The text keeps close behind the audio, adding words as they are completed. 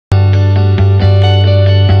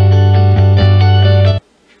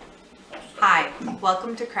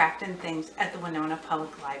Welcome to Craftin' Things at the Winona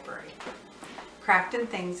Public Library. Craftin'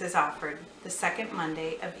 Things is offered the second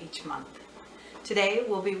Monday of each month. Today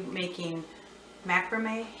we'll be making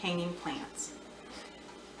macrame hanging plants.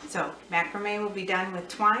 So macrame will be done with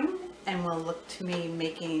twine and will look to me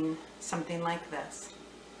making something like this.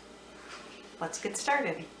 Let's get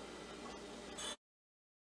started.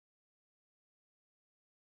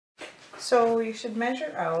 So you should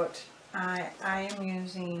measure out. I am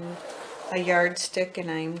using a yardstick and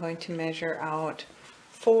I'm going to measure out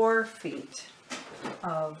 4 feet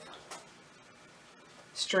of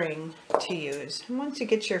string to use. And once you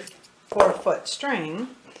get your 4-foot string,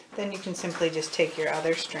 then you can simply just take your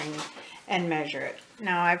other string and measure it.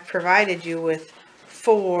 Now I've provided you with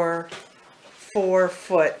 4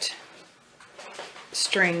 4-foot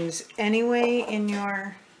strings anyway in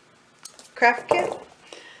your craft kit,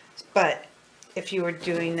 but if you were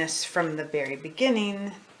doing this from the very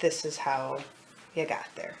beginning, this is how you got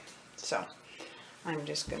there. So I'm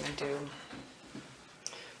just going to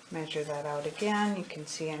measure that out again. You can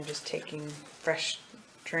see I'm just taking fresh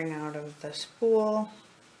string out of the spool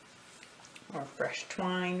or fresh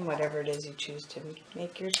twine, whatever it is you choose to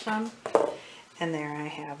make yours from. And there I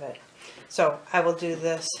have it. So I will do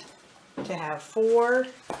this to have 4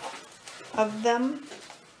 of them.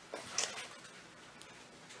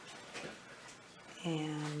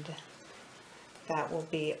 And that will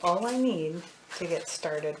be all I need to get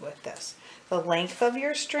started with this. The length of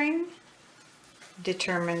your string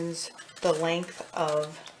determines the length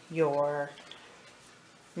of your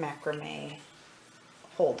macrame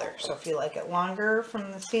holder. So if you like it longer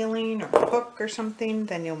from the ceiling or a hook or something,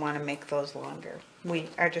 then you'll want to make those longer. We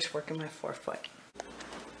are just working with 4 foot.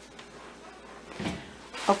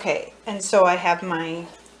 Okay, and so I have my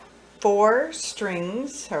 4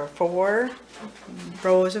 strings or 4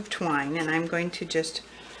 rows of twine, and I'm going to just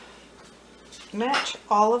match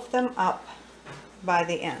all of them up by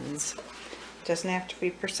the ends. Doesn't have to be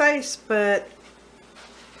precise, but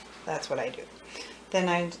that's what I do. Then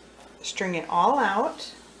I string it all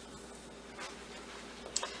out,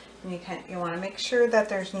 and you want to make sure that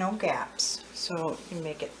there's no gaps, so you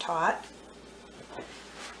make it taut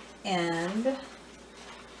and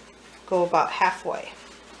go about halfway,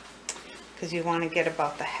 because you want to get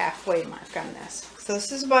about the halfway mark on this. So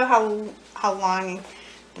this is about how long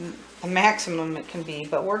the maximum it can be,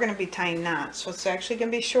 but we're going to be tying knots, so it's actually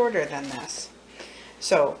going to be shorter than this.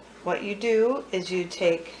 So what you do is you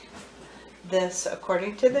take this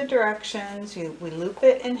according to the directions, we loop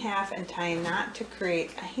it in half and tie a knot to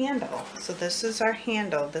create a handle. So this is our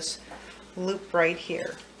handle, this loop right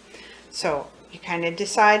here. So you kind of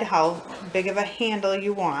decide how big of a handle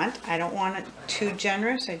you want. I don't want it too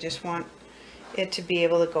generous, I just want it to be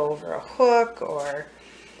able to go over a hook or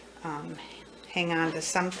hang on to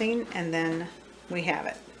something, and then we have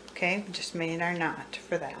it. Okay, we just made our knot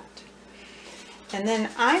for that. And then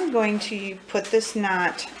I'm going to put this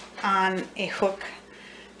knot on a hook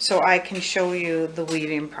so I can show you the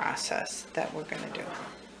weaving process that we're going to do.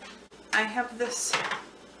 I have this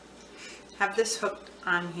hooked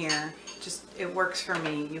on here. Just, it works for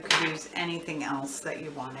me. You could use anything else that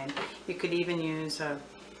you wanted. You could even use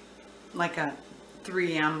like a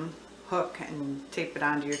 3M hook and tape it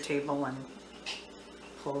onto your table and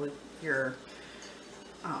pull your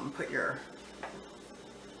put your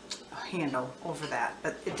handle over that,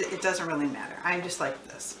 but it doesn't really matter. I just like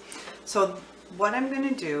this. So what I'm going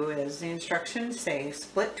to do is, the instructions say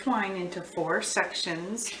split twine into 4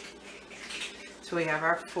 sections. So we have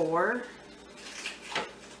our 4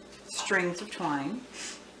 strings of twine.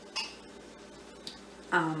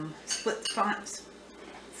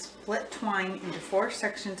 Split twine into 4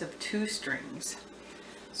 sections of 2 strings.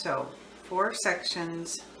 So 4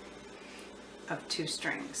 sections of 2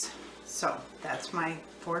 strings. So that's my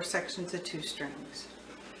 4 sections of 2 strings.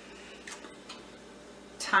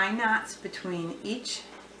 Tie knots between each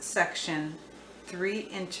section 3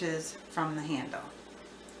 inches from the handle.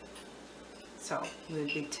 So we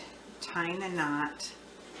would be tying a knot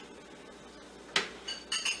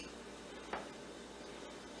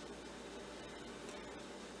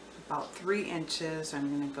about 3 inches.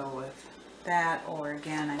 I'm going to go with that, or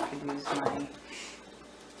again I could use my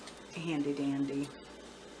handy dandy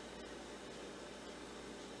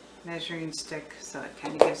measuring stick, so it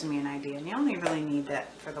kind of gives me an idea, and you only really need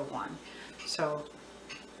that for the one. So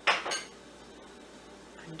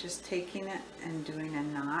I'm just taking it and doing a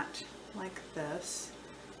knot like this,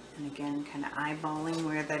 and again kind of eyeballing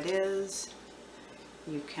where that is.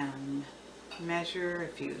 You can measure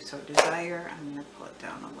if you so desire. I'm going to pull it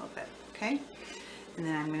down a little bit, okay? And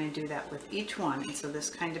then I'm going to do that with each one, and so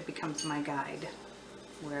this kind of becomes my guide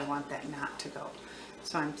where I want that knot to go.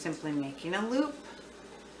 So I'm simply making a loop,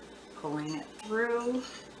 pulling it through,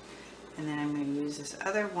 and then I'm going to use this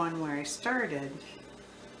other one where I started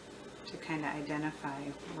to kind of identify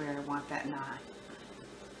where I want that knot.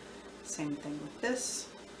 Same thing with this,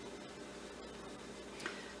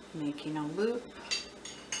 making a loop,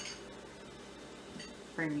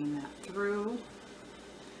 bringing that through,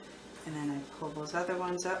 and then I pull those other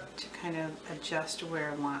ones up to kind of adjust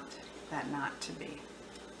where I want that knot to be.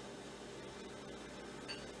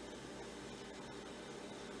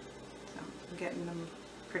 So I'm getting them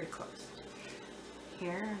pretty close.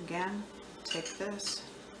 Here again, take this,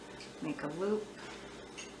 make a loop,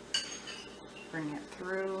 bring it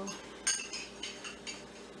through,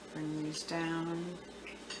 bring these down,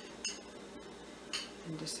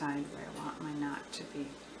 and decide where I want my knot to be.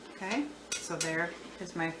 Okay, so there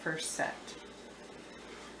is my first set.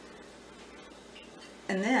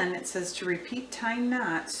 And then it says to repeat tying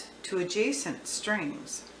knots to adjacent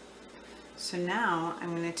strings. So now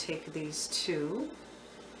I'm going to take these two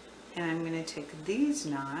and I'm going to take these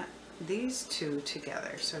two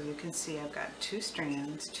together. So you can see I've got two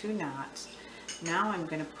strands, two knots. Now I'm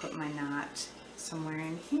going to put my knot somewhere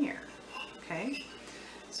in here. Okay,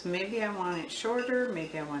 so maybe I want it shorter,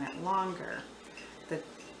 maybe I want it longer.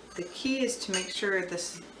 The key is to make sure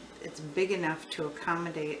it's big enough to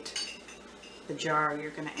accommodate the jar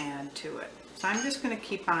you're going to add to it. So I'm just going to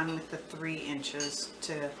keep on with the 3 inches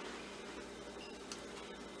to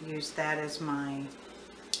use that as my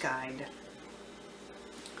guide.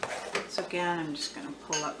 So again, I'm just going to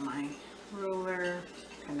pull up my ruler,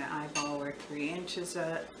 kind of eyeball where 3 inches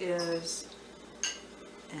is,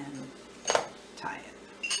 and tie it.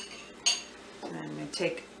 And then I'm going to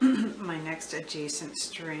take my next adjacent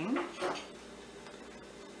string,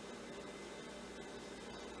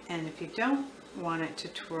 and if you don't want it to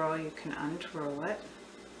twirl, you can untwirl it.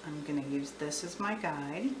 I'm going to use this as my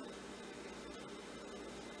guide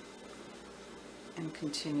and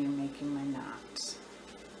continue making my knots.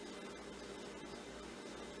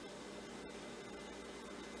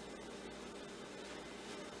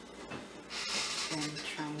 And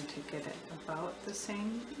trying to get it about the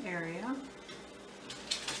same area.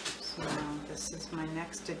 So now this is my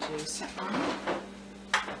next adjacent one.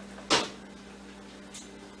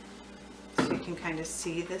 So you can kind of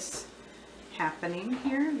see this happening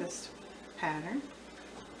here, this pattern.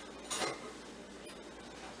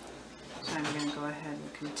 So I'm going to go ahead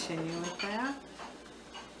and continue with that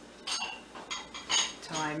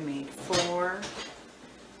until I've made 4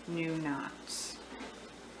 new knots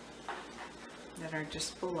that are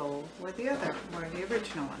just below where the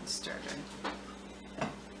original one started.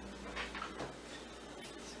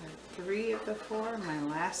 So 3 of the 4, my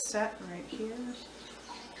last set right here.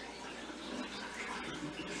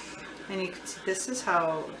 And you can see this is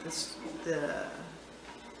how the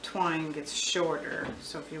twine gets shorter.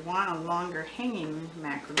 So if you want a longer hanging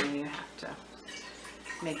macrame, you have to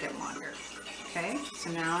make it longer. Okay, so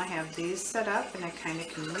now I have these set up and I kind of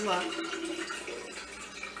can look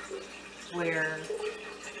where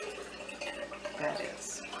that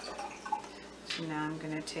is. So now I'm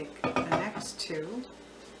going to take the next 2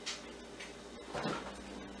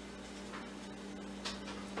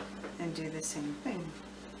 and do the same thing.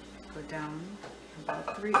 Go down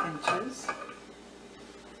about 3 inches.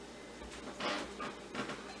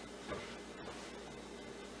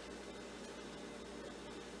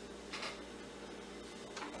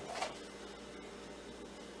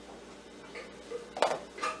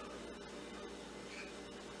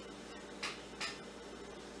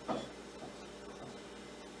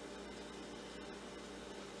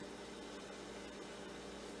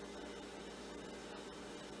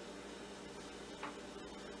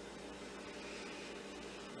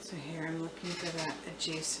 So here I'm looking for that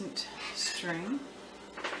adjacent string.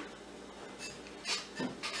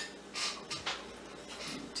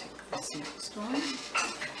 Take this next one.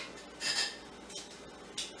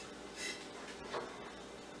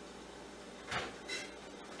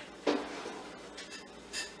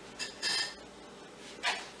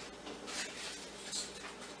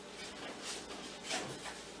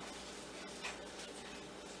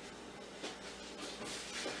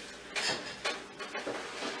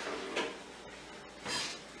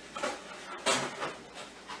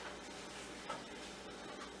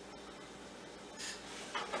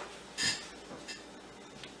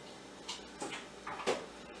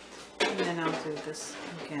 And then I'll do this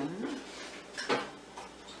again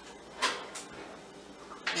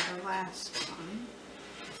for the last one.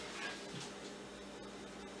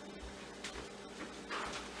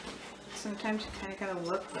 Sometimes you kind of got to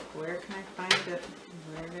look, like, where can I find it?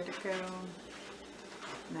 Where did it go?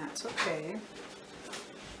 And that's okay.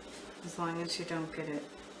 as long as you don't get it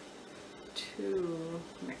too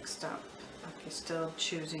mixed up, like you're still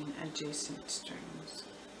choosing adjacent strings.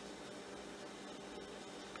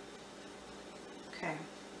 Okay,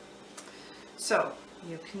 so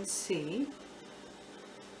you can see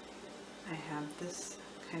I have this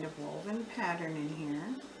kind of woven pattern in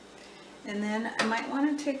here, and then I might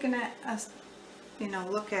want to take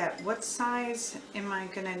look at what size am I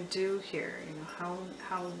going to do here, how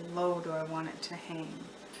low do I want it to hang.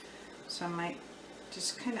 So I might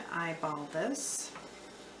just kind of eyeball this.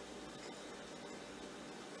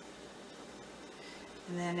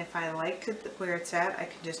 And then if I like it where it's at, I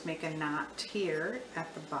can just make a knot here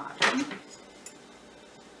at the bottom.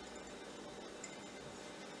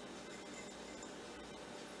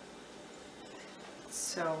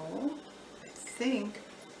 So I think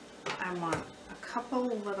I want a couple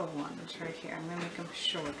little ones right here. I'm going to make them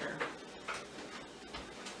shorter.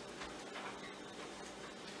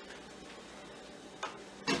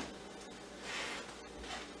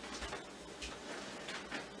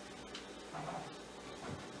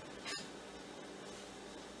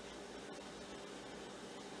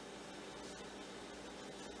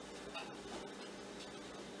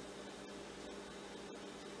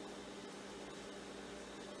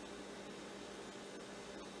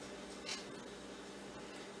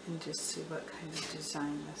 And just see what kind of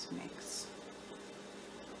design this makes.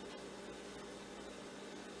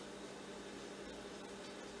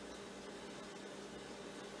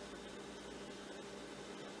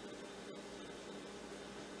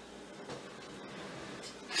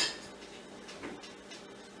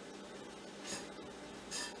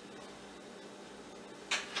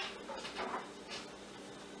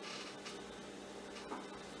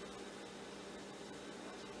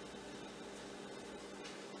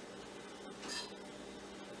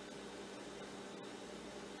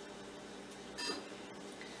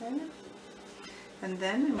 Okay. And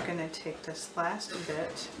then I'm going to take this last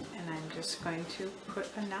bit and I'm just going to put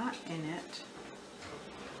a knot in it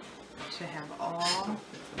to have all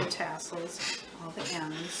the tassels, all the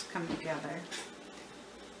ends come together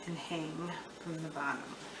and hang from the bottom.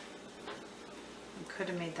 I could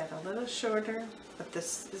have made that a little shorter, but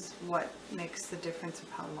this is what makes the difference of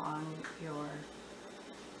how long your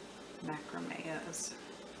macrame is.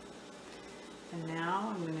 And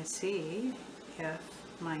now I'm going to see if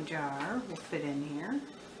my jar will fit in here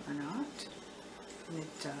or not, and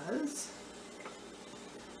it does.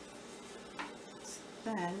 So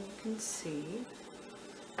then you can see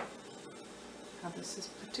how this is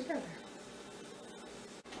put together.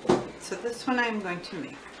 So this one I'm going to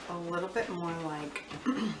make a little bit more like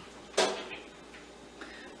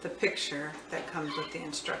the picture that comes with the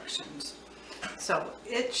instructions. So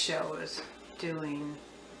it shows doing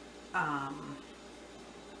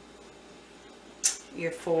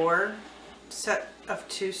your 4 set of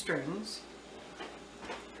 2 strings,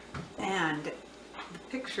 and the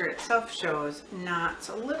picture itself shows knots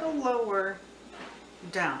a little lower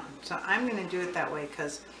down. So I'm going to do it that way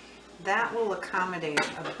because that will accommodate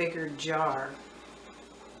a bigger jar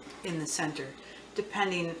in the center,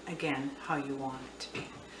 depending again how you want it to be.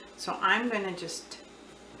 So I'm going to just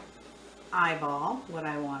eyeball what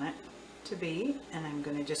I want it to be, and I'm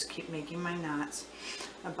going to just keep making my knots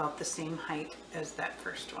about the same height as that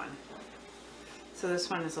first one. So this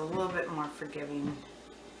one is a little bit more forgiving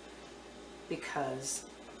because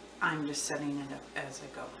I'm just setting it up as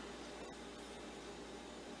I go.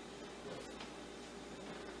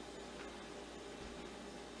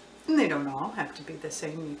 And they don't all have to be the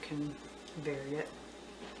same, you can vary it.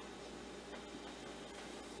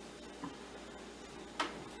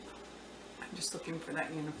 I'm just looking for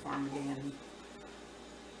that uniformity in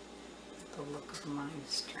the look of my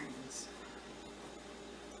strings.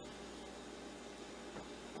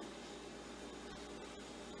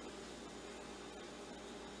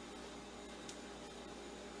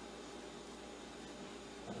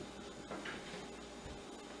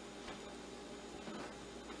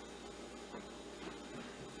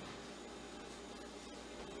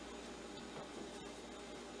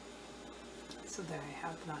 So there I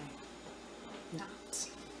have my knots.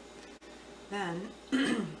 Then I'm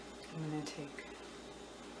going to take